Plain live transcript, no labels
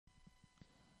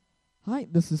Hi,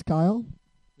 this is Kyle,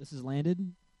 This is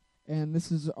Landon. and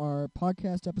this is our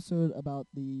podcast episode about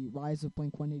the rise of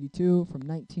Blink-182 from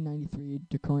 1993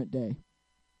 to current day.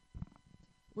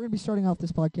 We're going to be starting off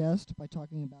this podcast by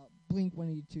talking about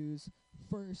Blink-182's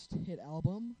first hit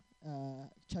album,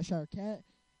 Cheshire Cat,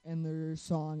 and their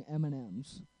song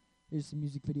M&M's. Here's the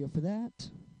music video for that.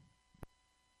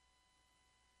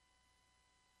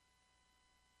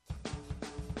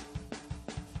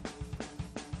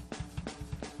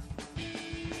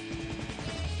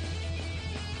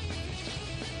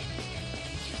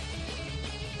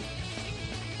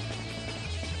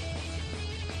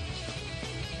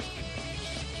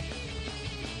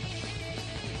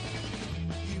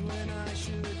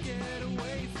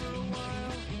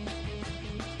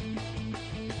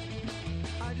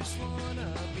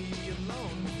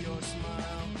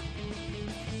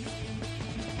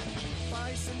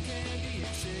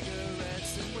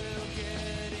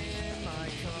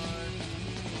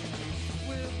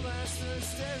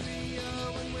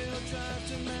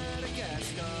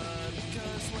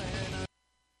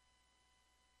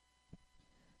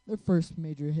 Their first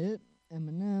major hit,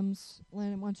 M&M's.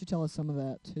 Landon, why don't you tell us some of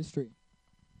that history?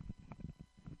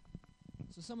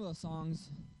 So some of those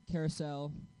songs,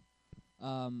 Carousel,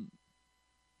 a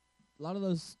lot of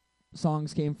those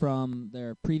songs came from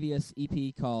their previous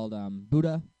EP called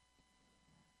Buddha,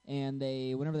 and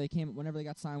whenever they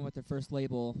got signed with their first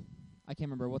label, I can't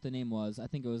remember what the name was. I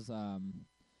think it was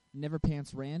Never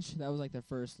Pants Ranch. That was like their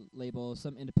first label,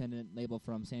 some independent label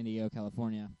from San Diego,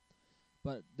 California.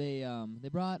 But they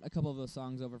brought a couple of those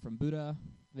songs over from Buddha.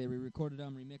 They re-recorded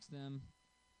them, remixed them,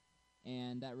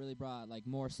 and that really brought like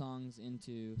more songs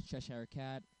into Cheshire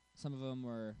Cat. Some of them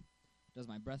were Does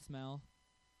My Breath Smell,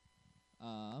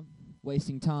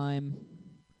 Wasting Time,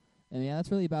 and yeah, that's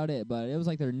really about it. But it was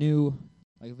like their new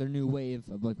wave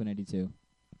of Blink-182.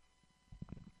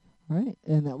 All right,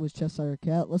 and that was Cheshire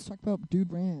Cat. Let's talk about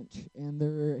Dude Ranch and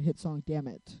their hit song Damn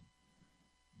It.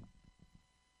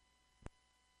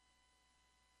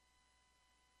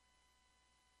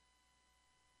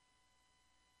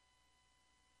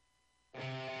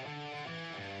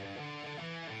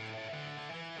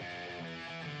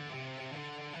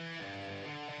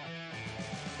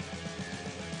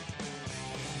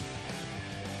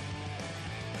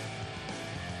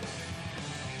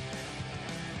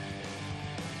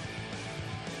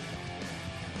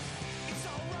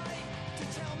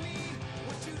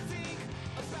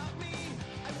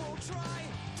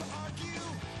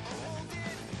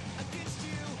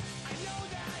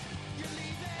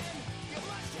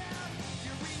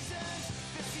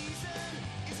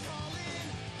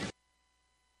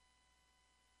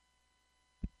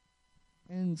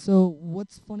 And so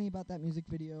what's funny about that music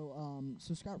video,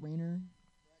 so Scott Rayner,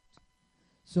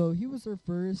 so he was their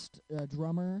first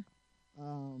drummer,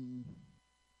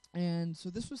 and so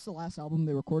this was the last album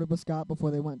they recorded with Scott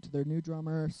before they went to their new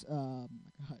drummer,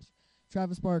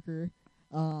 Travis Barker.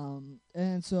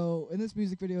 And so in this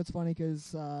music video, it's funny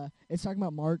because it's talking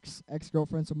about Mark's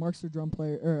ex-girlfriend. So Mark's their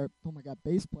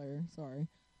bass player, sorry.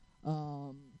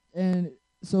 And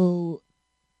so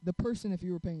the person, if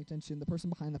you were paying attention, the person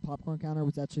behind the popcorn counter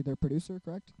was actually their producer,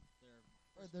 correct?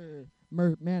 Their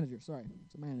manager, sorry.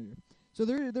 It's a manager. So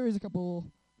there is a couple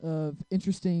of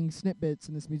interesting snippets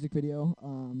in this music video.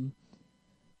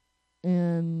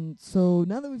 And so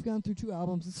now that we've gone through two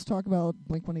albums, let's talk about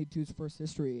Blink-182's first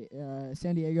history.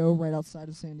 San Diego, right outside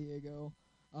of San Diego.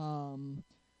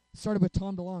 Started with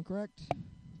Tom DeLonge, correct?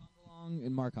 Tom DeLonge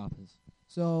and Mark Hoppus.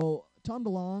 So Tom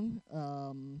DeLonge,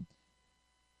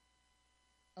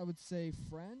 I would say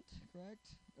friend,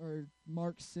 correct? Or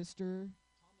Mark's sister.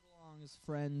 Tom DeLonge's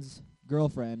friend's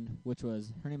girlfriend,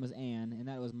 her name was Anne, and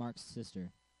that was Mark's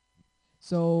sister.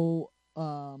 So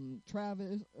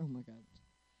Travis, oh my God.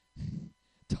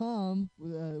 Tom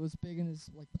was big in his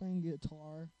playing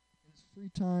guitar in his free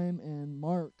time, and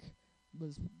Mark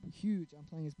was huge on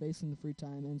playing his bass in the free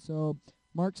time. And so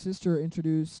Mark's sister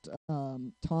introduced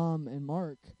Tom and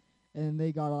Mark, and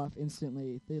they got off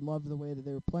instantly. They loved the way that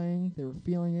they were playing. They were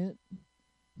feeling it.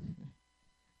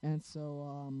 And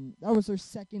so that was their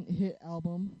second hit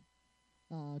album,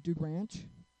 Dude Ranch.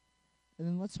 And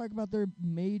then let's talk about their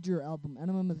major album,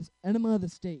 Enema of the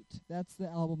State. That's the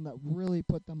album that really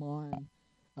put them on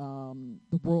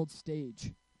the world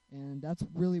stage. And that's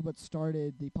really what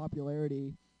started the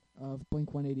popularity of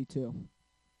Blink-182. All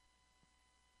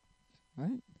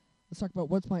right. Let's talk about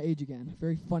What's My Age Again.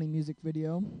 Very funny music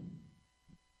video.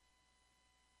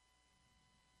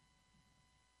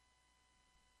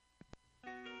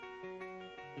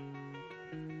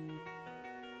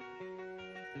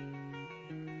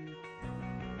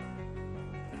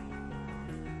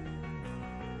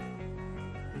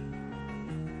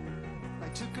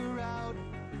 took her out.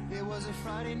 It was a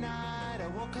Friday night. I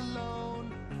woke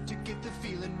alone to get the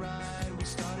feeling right. We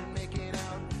started making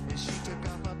out and she took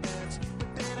off my pants,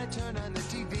 but then I turned on the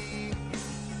TV,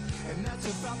 and that's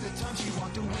about the time she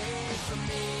walked away from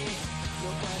me.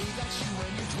 Nobody likes you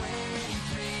when you're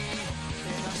 23,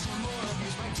 and I saw more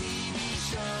abuse by TV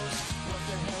shows. What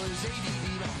the hell is ADD?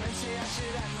 My friends say I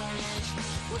should act my age.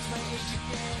 What's my age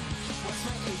again? What's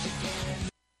my age again?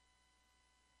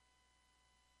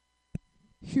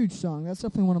 Huge song. That's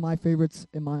definitely one of my favorites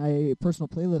in my personal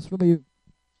playlist. What about you?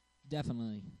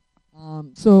 Definitely.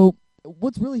 So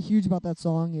what's really huge about that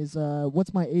song is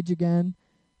 "What's My Age Again,"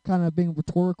 kind of being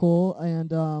rhetorical,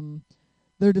 and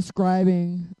they're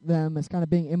describing them as kind of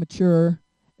being immature,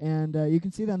 and you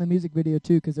can see that in the music video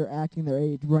too, because they're acting their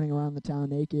age, running around the town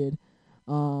naked.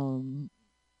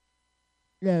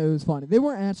 Yeah, it was funny. They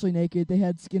weren't actually naked. They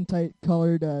had skin-tight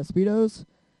colored Speedos,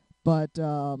 but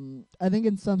I think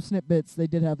in some snippets they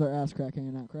did have their ass crack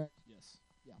hanging out, correct? Yes.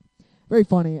 Yeah. Very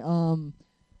funny.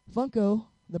 Funko,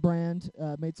 the brand,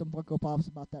 made some Funko Pops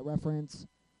about that reference.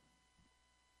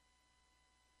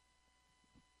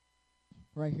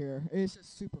 Right here. It's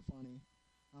just super funny.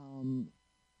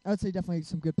 I would say definitely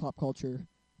some good pop culture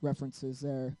references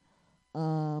there.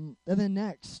 And then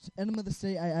next, Enema of the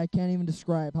State, I can't even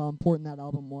describe how important that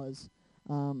album was.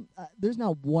 There's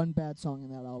not one bad song in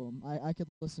that album. I could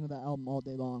listen to that album all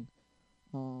day long.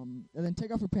 And then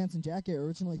Take Off Your Pants and Jacket,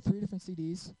 originally 3 different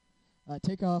CDs.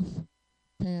 Take Off,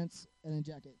 Pants, and then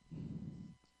Jacket.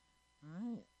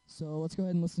 Alright, so let's go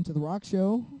ahead and listen to The Rock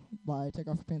Show by Take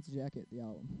Off Your Pants and Jacket, the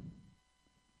album.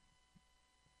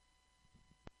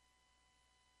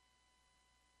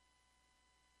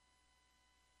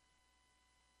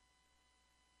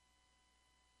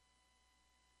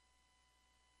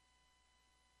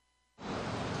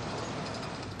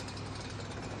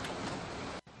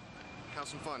 Have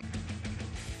some fun.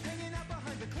 Hanging out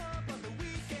behind the club on the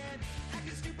weekend,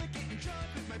 acting stupid, getting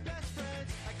drunk with my best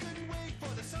friends. I couldn't wait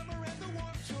for the summer and the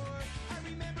Warped Tour. I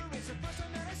remember it's the first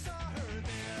time that I saw her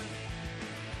there.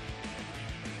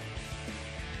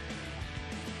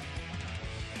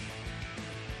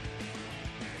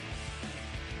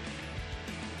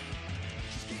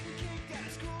 She's getting kicked out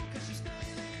of school 'cause she's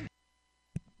failing.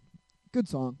 Good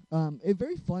song. A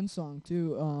very fun song,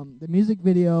 too. The music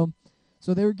video,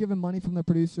 so they were given money from the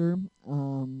producer,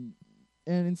 and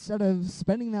instead of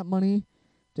spending that money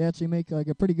to actually make like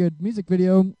a pretty good music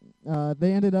video,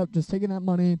 they ended up just taking that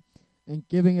money and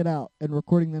giving it out and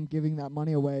recording them giving that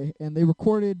money away. And they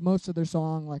recorded most of their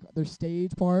song, like their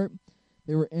stage part,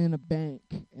 they were in a bank,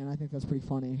 and I think that's pretty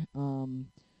funny.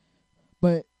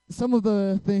 But some of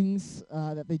the things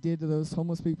that they did to those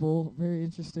homeless people, very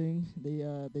interesting.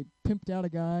 They pimped out a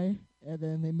guy, and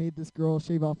then they made this girl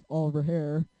shave off all of her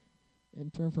hair in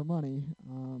turn for money.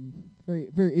 Very,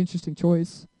 very interesting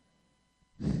choice.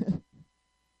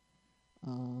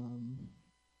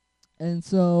 And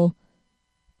so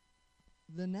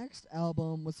the next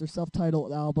album was their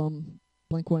self-titled album,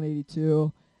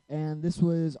 Blink-182, and this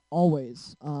was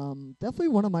Always. Definitely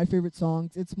one of my favorite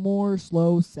songs. It's more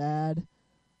slow, sad,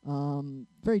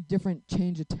 very different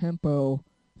change of tempo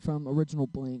from original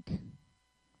Blink.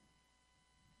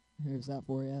 Here's that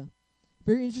for you.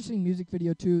 Very interesting music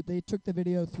video, too. They took the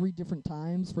video 3 different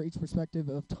times for each perspective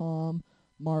of Tom,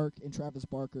 Mark, and Travis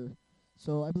Barker.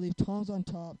 So I believe Tom's on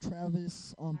top,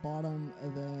 Travis on bottom,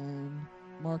 and then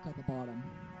Mark at the bottom.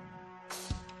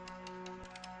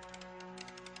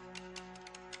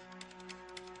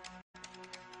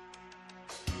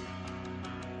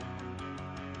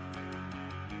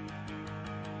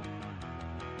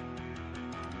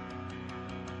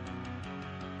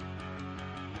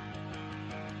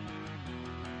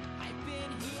 I've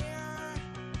been here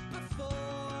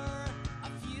before a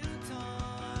few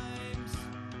times,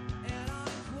 and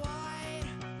I'm quite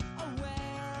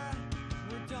aware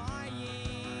we're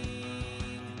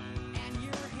dying. And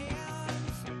your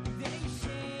hands, they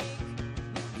shake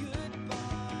with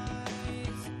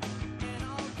goodbyes, and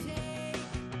I'll take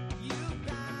you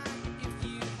back if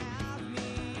you have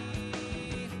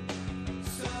me.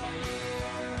 So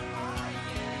here I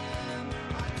am,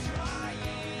 I'm trying.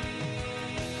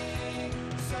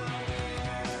 So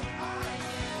here I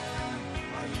am,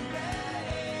 are you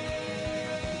ready?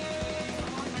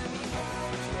 Come on, let me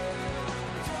hold you,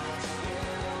 touch you,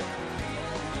 feel you.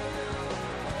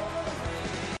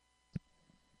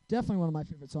 Definitely one of my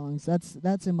favorite songs.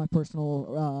 That's in my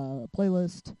personal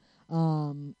playlist.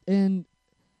 And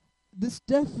this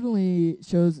definitely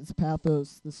shows its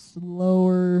pathos, the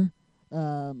slower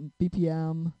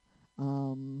BPM.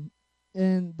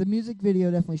 And the music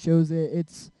video definitely shows it.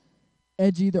 It's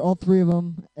edgy. They're all 3 of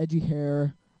them, edgy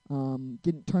hair.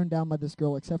 getting turned down by this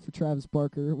girl, except for Travis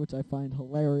Barker, which I find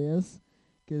hilarious,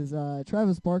 because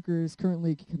Travis Barker is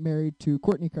currently married to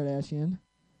Kourtney Kardashian,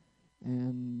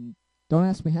 and don't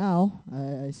ask me how.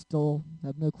 I still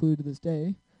have no clue to this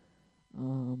day.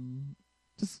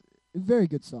 Just a very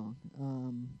good song.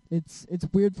 It's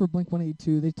weird for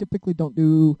Blink-182. They typically don't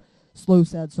do slow,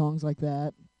 sad songs like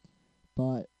that,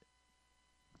 but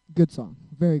good song.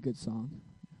 Very good song.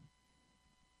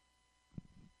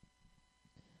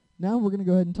 Now we're going to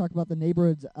go ahead and talk about the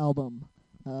Neighborhoods album.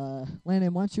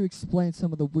 Landon, why don't you explain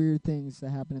some of the weird things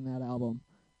that happen in that album?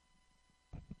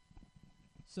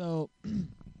 So,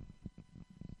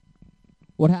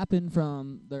 what happened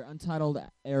from their Untitled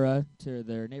era to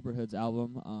their Neighborhoods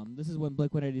album, this is when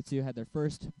Blink-182 had their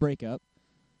first breakup.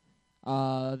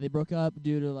 They broke up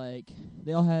due to, like,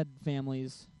 they all had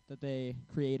families that they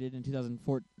created in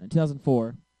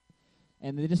 2004,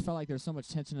 and they just felt like there was so much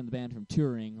tension in the band from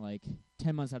touring, like,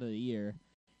 10 months out of the year,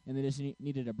 and they just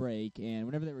needed a break. And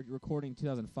whenever they were recording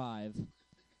 2005,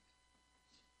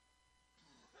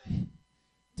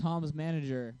 Tom's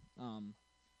manager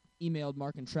emailed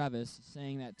Mark and Travis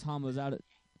saying that Tom was out of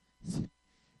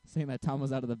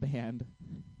the band.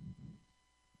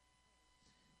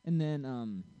 And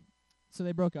then so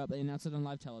they broke up. They announced it on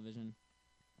live television.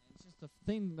 And it's just the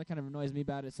thing that kind of annoys me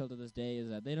about it still to this day is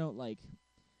that they don't, like,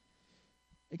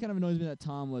 it kind of annoys me that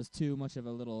Tom was too much of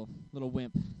a little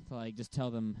wimp to, like, just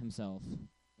tell them himself.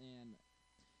 And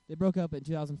they broke up in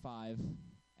 2005,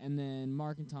 and then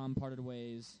Mark and Tom parted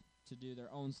ways to do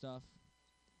their own stuff.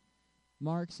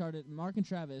 Mark and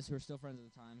Travis, who were still friends at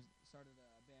the time, started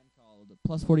a band called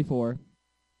Plus 44.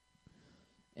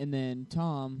 And then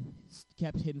Tom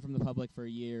kept hidden from the public for a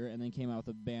year, and then came out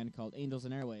with a band called Angels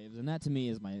and Airwaves. And that to me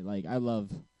is my, like, I love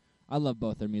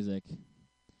both their music.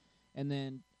 And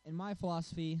then in my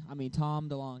philosophy, I mean, Tom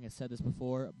DeLonge has said this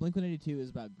before, Blink-182 is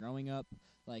about growing up.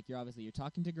 Like, you're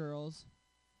talking to girls,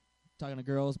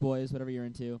 boys, whatever you're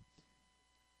into.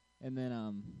 And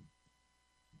then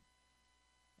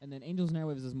Angels and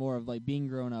Airwaves is more of, like, being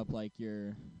grown up, like,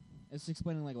 it's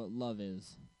explaining, like, what love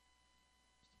is.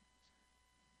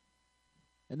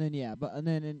 And then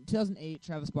in 2008,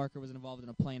 Travis Barker was involved in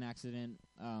a plane accident.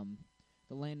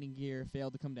 The landing gear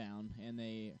failed to come down, and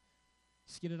they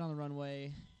skidded on the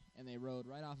runway, and they rode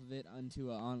right off of it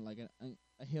onto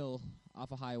a hill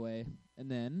off a highway. And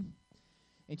then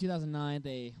in 2009,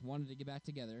 they wanted to get back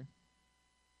together,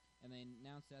 and they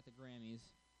announced it at the Grammys.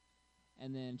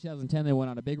 And then in 2010, they went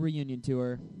on a big reunion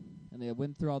tour, and they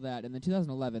went through all that. And then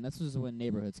 2011, this was when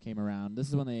Neighborhoods came around. This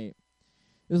is when it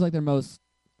was like their most,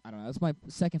 I don't know, it's my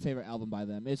second favorite album by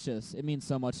them. It's just, it means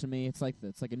so much to me. It's like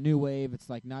a new wave. It's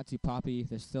like not too poppy.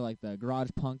 There's still like the garage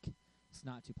punk. It's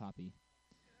not too poppy.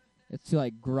 It's too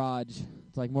like garage.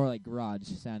 It's like more like garage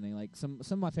sounding. Like some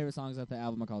of my favorite songs off the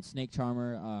album are called Snake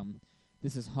Charmer,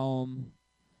 This Is Home,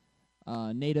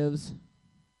 Natives,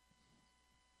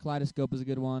 Kaleidoscope is a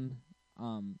good one.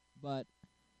 But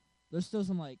there's still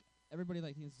some, like, everybody,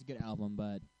 like, thinks it's a good album,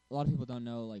 but a lot of people don't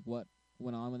know, like, what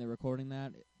went on when they were recording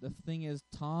that. The thing is,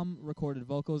 Tom recorded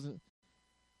vocals, and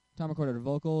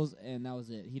that was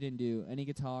it. He didn't do any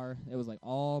guitar. It was, like,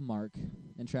 all Mark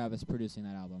and Travis producing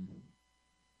that album.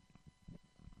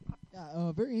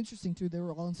 Yeah, very interesting, too. They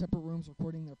were all in separate rooms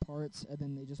recording their parts, and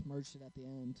then they just merged it at the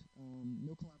end.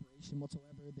 No collaboration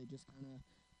whatsoever. They just kind of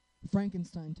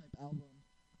Frankenstein-type album.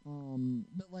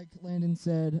 But like Landon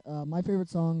said, my favorite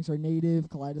songs are Native,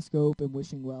 Kaleidoscope, and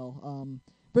Wishing Well.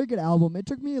 Very good album. It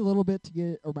took me a little bit to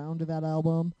get around to that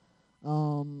album.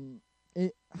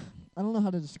 I don't know how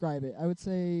to describe it. I would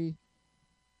say,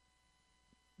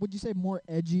 would you say more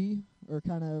edgy or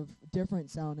kind of different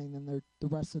sounding than the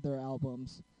rest of their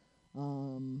albums?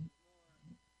 More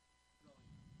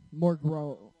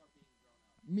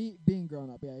being grown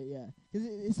up, yeah. Because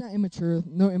it's not immature,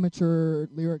 no immature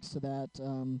lyrics to that.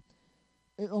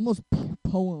 It almost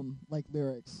poem-like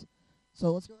lyrics.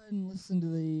 So let's go ahead and listen to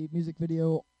the music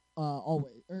video, Up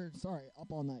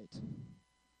All Night.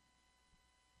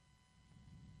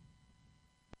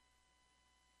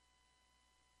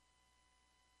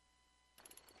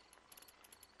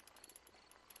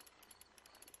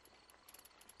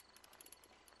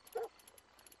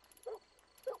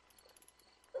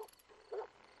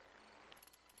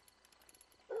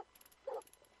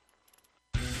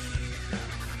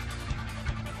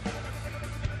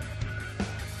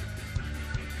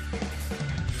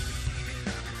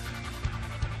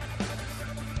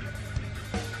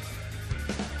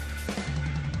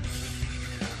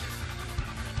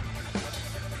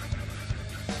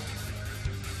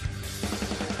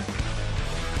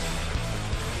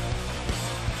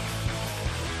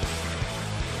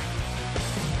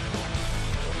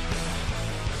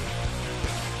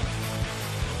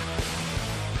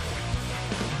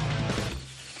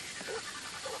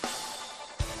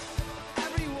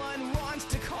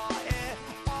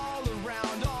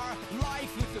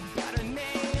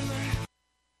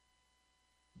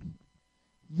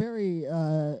 very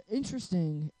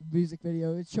interesting music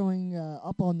video. It's showing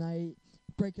Up All Night,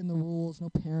 Breaking the Rules, No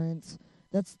Parents.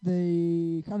 That's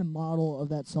the kind of model of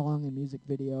that song and music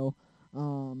video.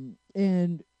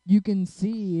 And you can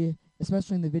see,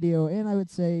 especially in the video, and I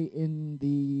would say in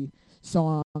the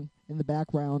song in the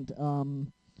background,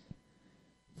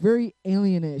 very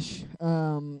alienish.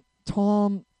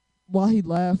 Tom, while he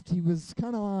left, he was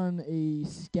kind of on a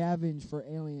scavenge for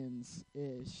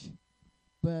aliens-ish.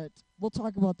 But we'll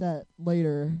talk about that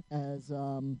later as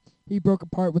he broke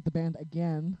apart with the band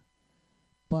again.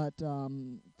 But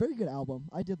very good album.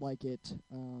 I did like it.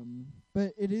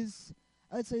 But it is,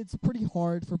 I'd say it's pretty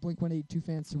hard for Blink-182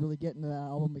 fans to really get into that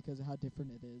album because of how different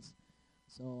it is.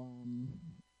 So,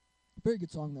 very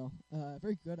good song, though.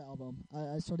 Very good album.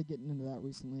 I started getting into that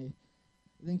recently.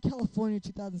 Then California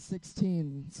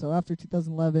 2016. So after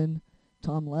 2011,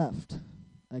 Tom left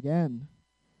again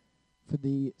for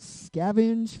the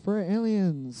Scavenge for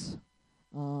Aliens.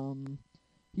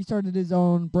 He started his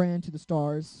own brand, To the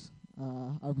Stars.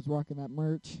 I was rocking that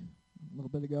merch a little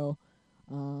bit ago.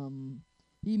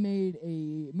 He made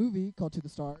a movie called To the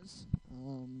Stars,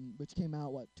 which came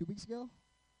out, 2 weeks ago?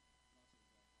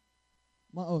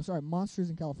 Monsters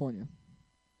in California.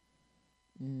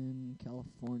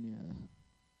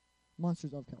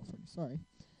 Monsters of California, sorry.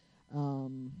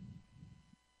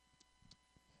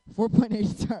 4.8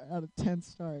 star out of 10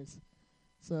 stars.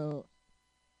 So,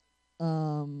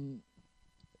 haven't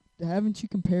you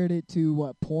compared it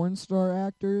to, porn star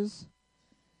actors?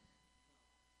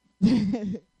 Big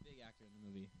actor in the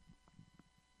movie.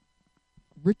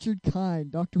 Richard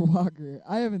Kind, Dr. Walker.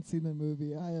 I haven't seen the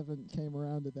movie. I haven't came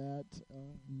around to that.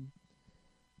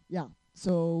 Yeah,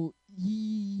 so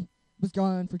he was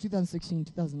gone for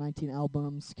 2016-2019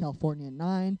 albums, California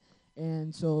 9,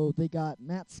 and so they got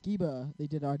Matt Skiba. They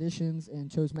did auditions and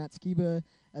chose Matt Skiba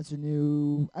as their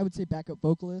new, I would say, backup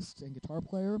vocalist and guitar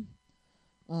player.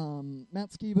 Matt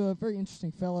Skiba, very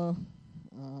interesting fellow.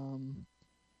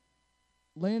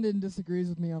 Landon disagrees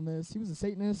with me on this. He was a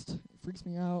Satanist. It freaks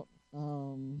me out. I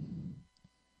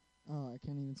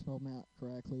can't even spell Matt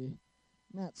correctly.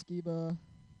 Matt Skiba.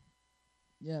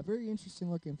 Yeah, very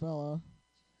interesting looking fellow.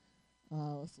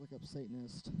 Let's look up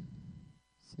Satanist.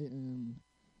 Satan.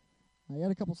 I got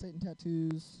a couple Satan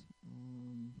tattoos.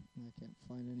 I can't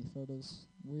find any photos.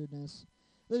 Weirdness.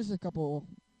 There's a couple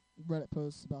Reddit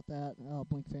posts about that.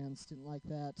 Blink fans didn't like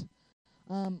that.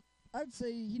 I'd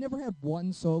say he never had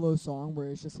one solo song where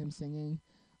it's just him singing.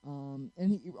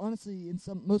 And he honestly, in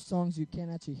most songs, you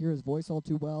can't actually hear his voice all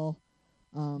too well.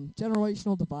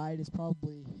 Generational Divide is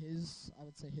probably his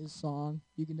song.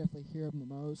 You can definitely hear him the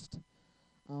most.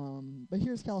 But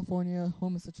here's California,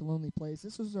 Home is Such a Lonely Place.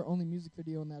 This was their only music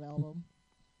video on that album.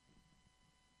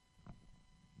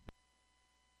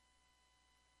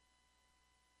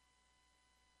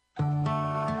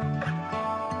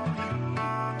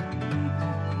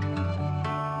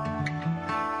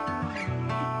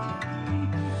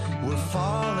 We're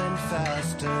falling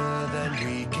faster than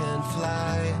we can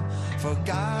fly.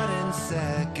 Forgotten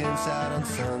seconds out on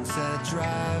Sunset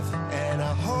Drive. And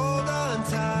I hold on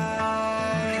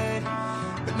tight,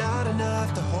 but not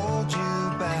enough to hold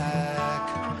you back.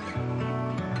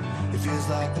 It feels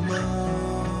like the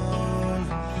moon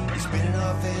is spinning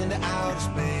off into outer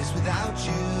space without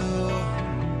you.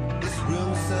 This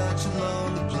room's such a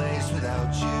lonely place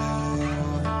without you.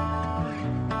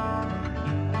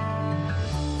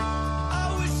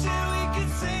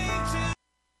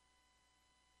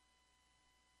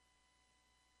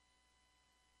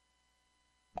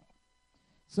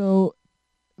 So,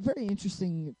 very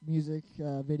interesting music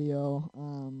video.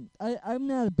 I'm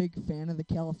not a big fan of the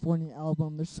California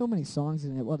album. There's so many songs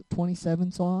in it.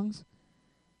 27 songs?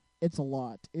 It's a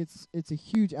lot. It's a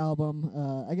huge album.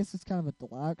 I guess it's kind of a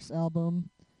deluxe album.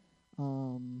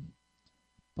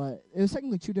 But it was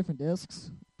technically 2 different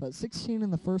discs. But 16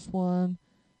 in the first one,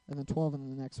 and then 12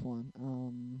 in the next one.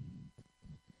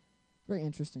 Very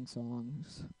interesting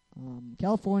songs.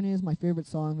 California is my favorite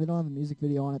song. They don't have a music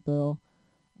video on it, though.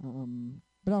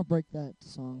 But I'll break that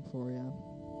song for you.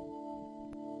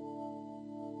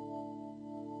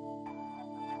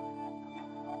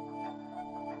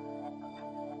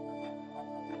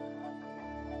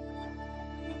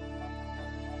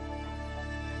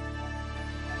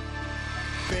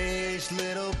 Beige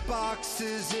little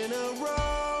boxes in a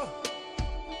row.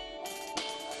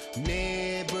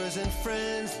 Neighbors and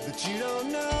friends that you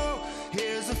don't know.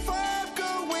 Here's a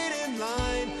 5-go wait in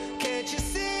line. Can't you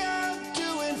see I'm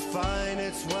doing fine?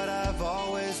 It's what I've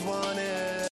always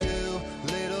wanted to do.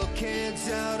 Little kids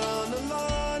out on the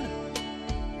lawn.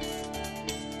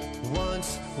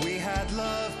 Once we had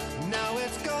love, now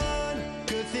it's gone.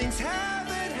 Good things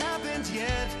haven't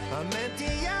I'm empty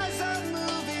as a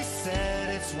movie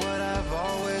set, it's what I've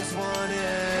always wanted.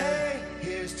 Hey,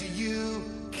 here's to you,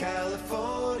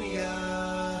 California.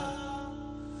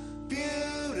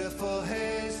 Beautiful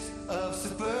haze of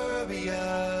suburbia.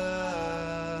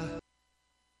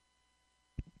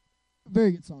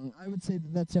 Very good song. I would say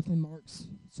that that's definitely Mark's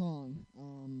song.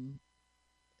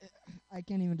 I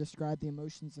can't even describe the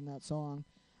emotions in that song.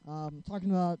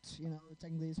 Talking about,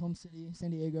 technically his home city,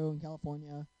 San Diego in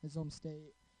California, his home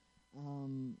state.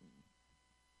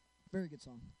 Very good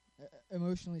song.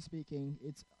 Emotionally speaking,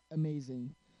 it's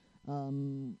amazing.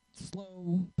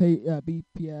 Slow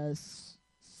BPS,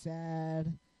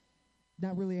 sad,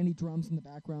 not really any drums in the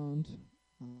background.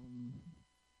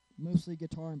 Mostly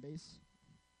guitar and bass.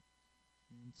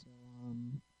 And so,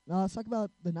 now let's talk about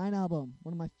the 9 album,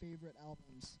 one of my favorite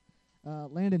albums.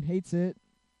 Landon hates it.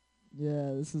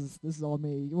 Yeah, this is all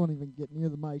me. You won't even get near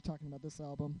the mic talking about this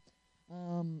album.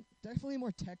 Definitely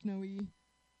more techno-y.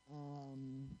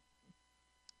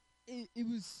 It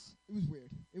was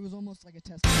weird. It was almost like a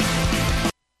test.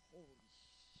 Holy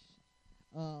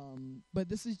but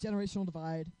this is Generational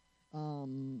Divide.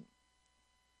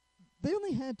 They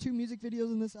only had 2 music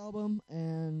videos in this album,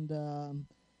 and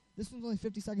this one's only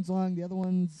 50 seconds long. The other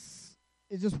one's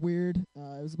it's just weird.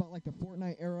 It was about like the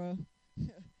Fortnite era.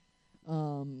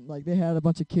 Like they had a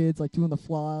bunch of kids like doing the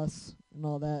floss and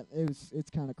all that. It's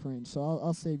kind of cringe. So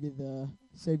I'll save you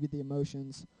the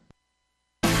emotions.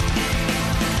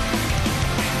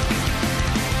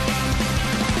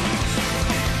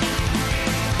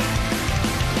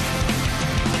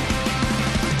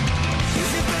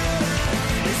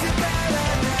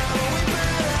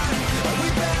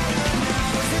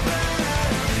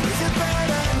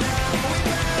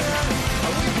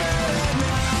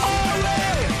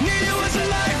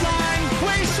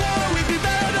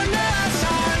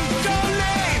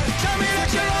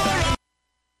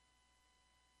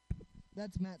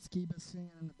 That's Matt Skiba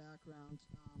singing in the background.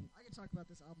 I could talk about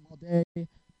this album all day.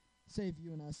 Save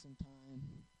you and us some time.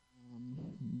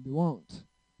 We won't.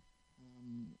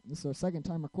 This is our second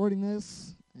time recording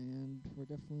this, and we're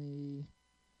definitely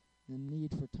in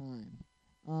need for time.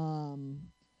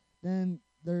 Then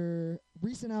their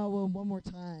recent album, One More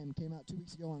Time, came out 2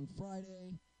 weeks ago on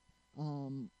Friday.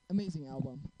 Amazing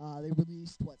album. They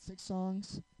released, 6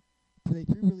 songs? They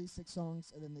pre-released 6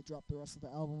 songs, and then they dropped the rest of the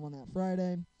album on that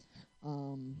Friday.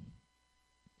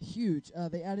 Huge.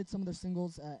 They added some of their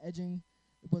singles. Edging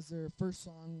was their first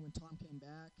song when Tom came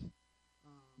back.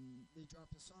 They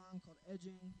dropped a song called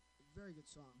Edging. Very good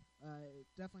song.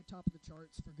 Definitely top of the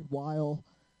charts for a good while.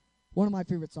 One of my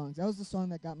favorite songs. That was the song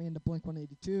that got me into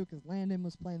Blink-182 because Landon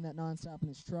was playing that nonstop in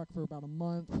his truck for about a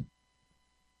month.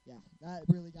 Yeah, that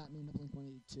really got me into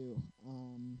Blink-182.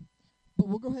 But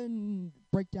we'll go ahead and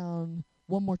break down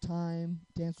One More Time,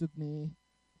 Dance With Me.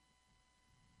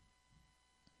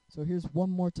 So here's One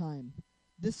More Time.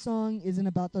 This song isn't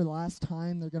about their last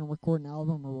time they're going to record an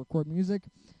album or record music.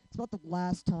 It's about the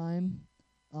last time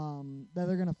that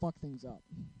they're going to fuck things up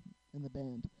in the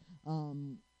band.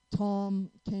 Tom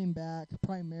came back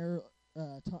primarily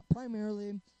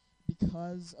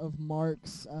because of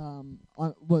Mark's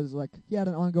he had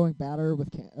an ongoing battle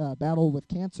with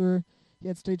cancer. He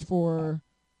had stage 4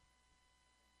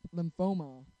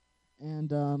 lymphoma,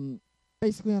 and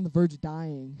basically on the verge of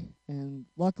dying. And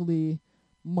luckily,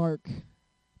 Mark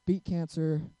beat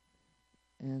cancer,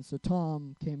 and so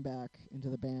Tom came back into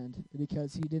the band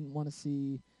because he didn't want to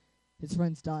see his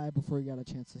friends die before he got a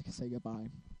chance to say goodbye.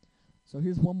 So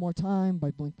here's One More Time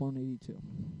by Blink-182.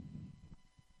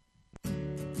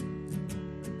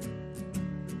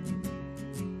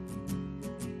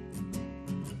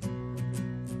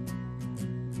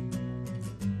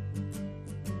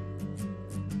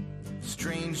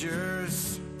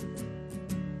 Strangers,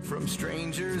 from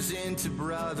strangers into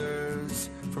brothers,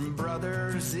 from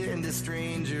brothers into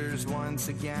strangers once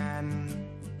again.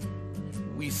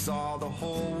 We saw the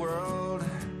whole world,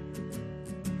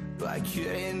 but I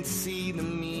couldn't see the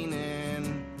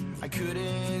meaning. I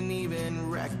couldn't even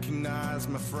recognize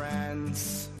my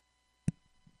friends.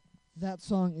 That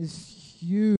song is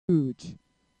huge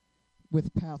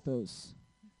with pathos.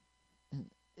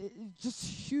 Just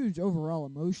huge overall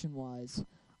emotion-wise.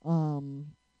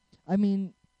 I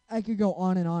mean, I could go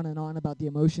on and on and on about the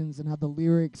emotions and how the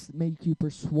lyrics make you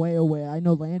sway away. I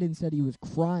know Landon said he was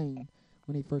crying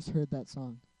when he first heard that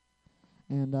song.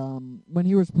 And when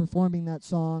he was performing that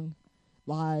song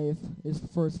live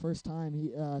for his first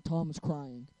time, Tom was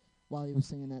crying while he was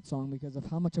singing that song because of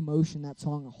how much emotion that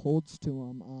song holds to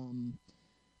him.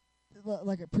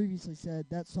 Like I previously said,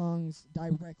 that song's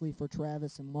directly for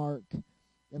Travis and Mark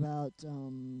about,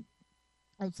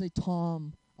 I would say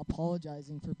Tom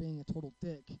apologizing for being a total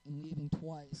dick and leaving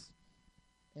twice,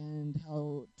 and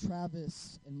how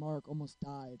Travis and Mark almost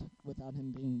died without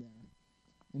him being there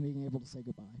and being able to say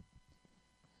goodbye.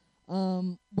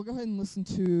 We'll go ahead and listen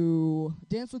to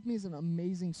Dance With Me is an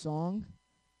amazing song,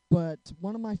 but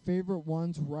one of my favorite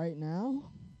ones right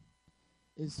now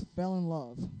is Fell in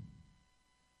Love.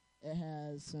 It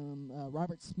has some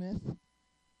Robert Smith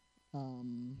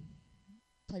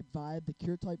type vibe, the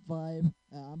Cure type vibe.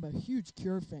 I'm a huge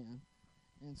Cure fan,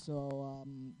 and so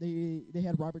they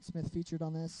had Robert Smith featured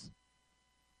on this.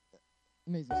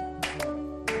 Amazing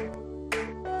song.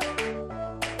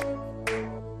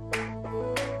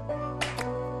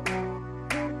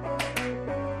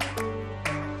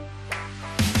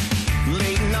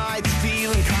 Late nights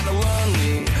feeling kinda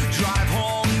lonely. Drive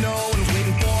home, no one's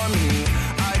waiting for me.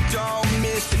 I don't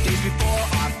miss the days before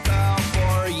I fell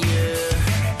for you.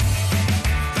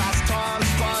 Fast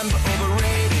time's fun but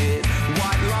overrated.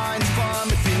 White lines fun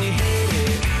but then you hate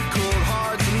it. Cold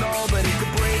hearts and nobody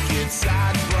could break it.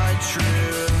 Sad but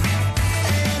true.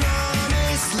 And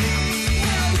honestly,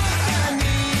 I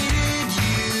needed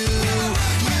you.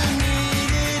 You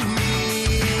needed me.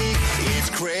 It's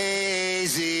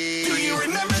crazy. Do you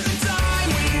remember the time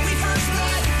when we first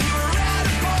met? You were at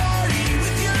a party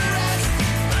with your ex.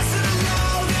 I stood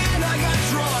alone and I got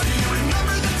drunk. Do you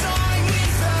remember the time we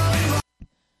fell in love?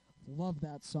 Love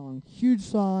that song. Huge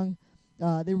song.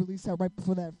 They released that right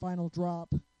before that final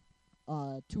drop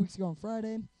 2 weeks ago on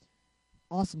Friday.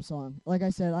 Awesome song. Like I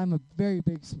said, I'm a very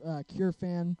big Cure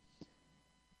fan.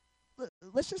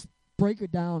 Let's just break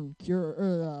it down.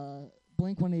 Cure,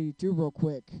 Blink-182 real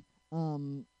quick.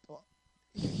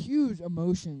 Huge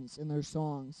emotions in their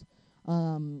songs.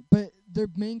 But their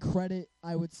main credit,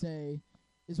 I would say,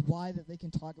 is why that they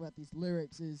can talk about these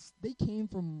lyrics is they came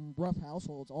from rough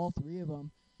households, all three of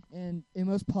them. And in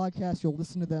most podcasts, you'll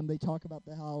listen to them, they talk about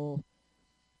how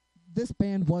this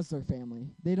band was their family.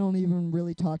 They don't even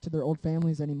really talk to their old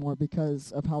families anymore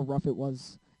because of how rough it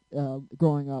was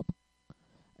growing up.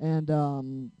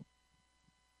 And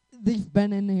they've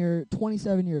been in here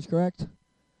 27 years, correct?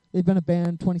 They've been a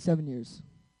band 27 years.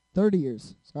 30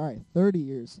 years. Sorry, 30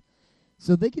 years.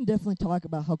 So they can definitely talk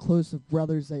about how close of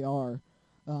brothers they are.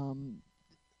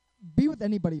 Be with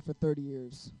anybody for 30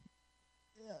 years.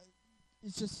 Yeah,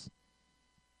 it's just,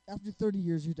 after 30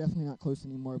 years, you're definitely not close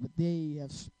anymore, but they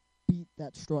have beat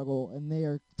that struggle, and they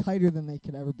are tighter than they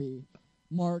could ever be.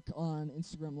 Mark on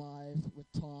Instagram Live with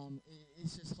Tom,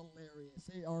 it's just hilarious.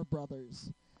 They are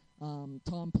brothers.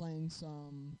 Tom playing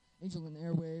some Angel in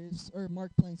Airwaves, or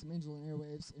Mark playing some Angel in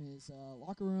Airwaves in his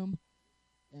locker room,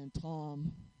 and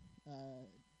Tom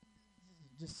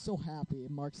just so happy,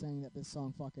 and Mark saying that this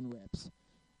song fucking rips.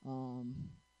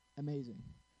 Amazing.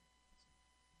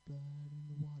 Blood in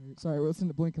the water. Sorry, we're listening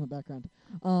to Blink in the background.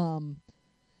 And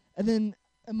then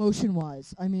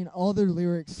emotion-wise, I mean, all their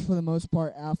lyrics, for the most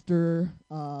part, after...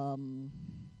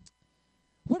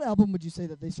 what album would you say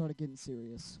that they started getting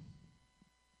serious?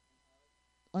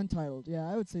 Untitled,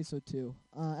 yeah, I would say so too.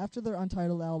 After their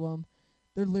Untitled album,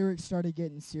 their lyrics started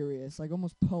getting serious, like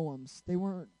almost poems. They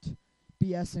weren't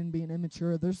BSing, being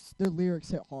immature. Their lyrics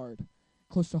hit hard,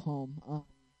 close to home.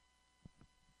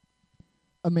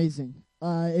 Amazing.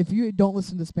 If you don't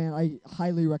listen to this band, I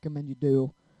highly recommend you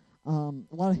do. A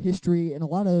lot of history and a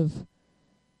lot of...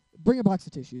 Bring a box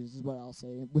of tissues is what I'll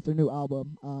say with their new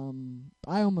album.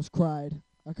 I almost cried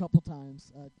a couple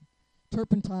times.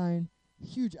 Turpentine,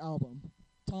 huge album.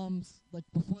 Tom's, like,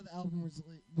 before the album was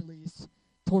released,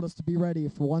 told us to be ready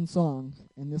for one song,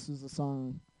 and this is the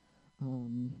song.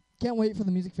 Can't wait for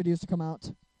the music videos to come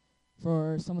out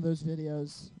for some of those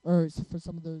videos, or for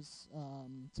some of those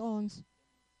songs.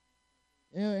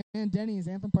 Yeah, and Denny's,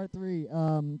 Anthem Part 3.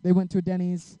 They went to a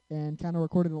Denny's and kind of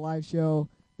recorded a live show.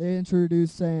 They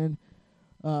introduced saying,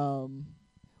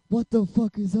 what the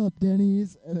fuck is up,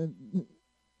 Denny's? And then,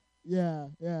 yeah,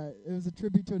 it was a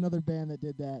tribute to another band that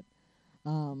did that.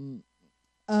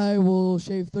 I will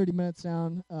shave 30 minutes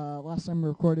down. Last time we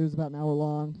recorded, it was about an hour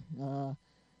long.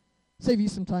 Save you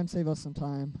some time, save us some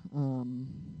time.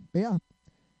 But yeah,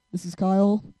 this is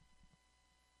Kyle.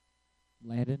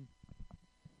 Landon.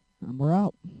 We're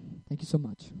out. Thank you so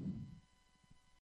much.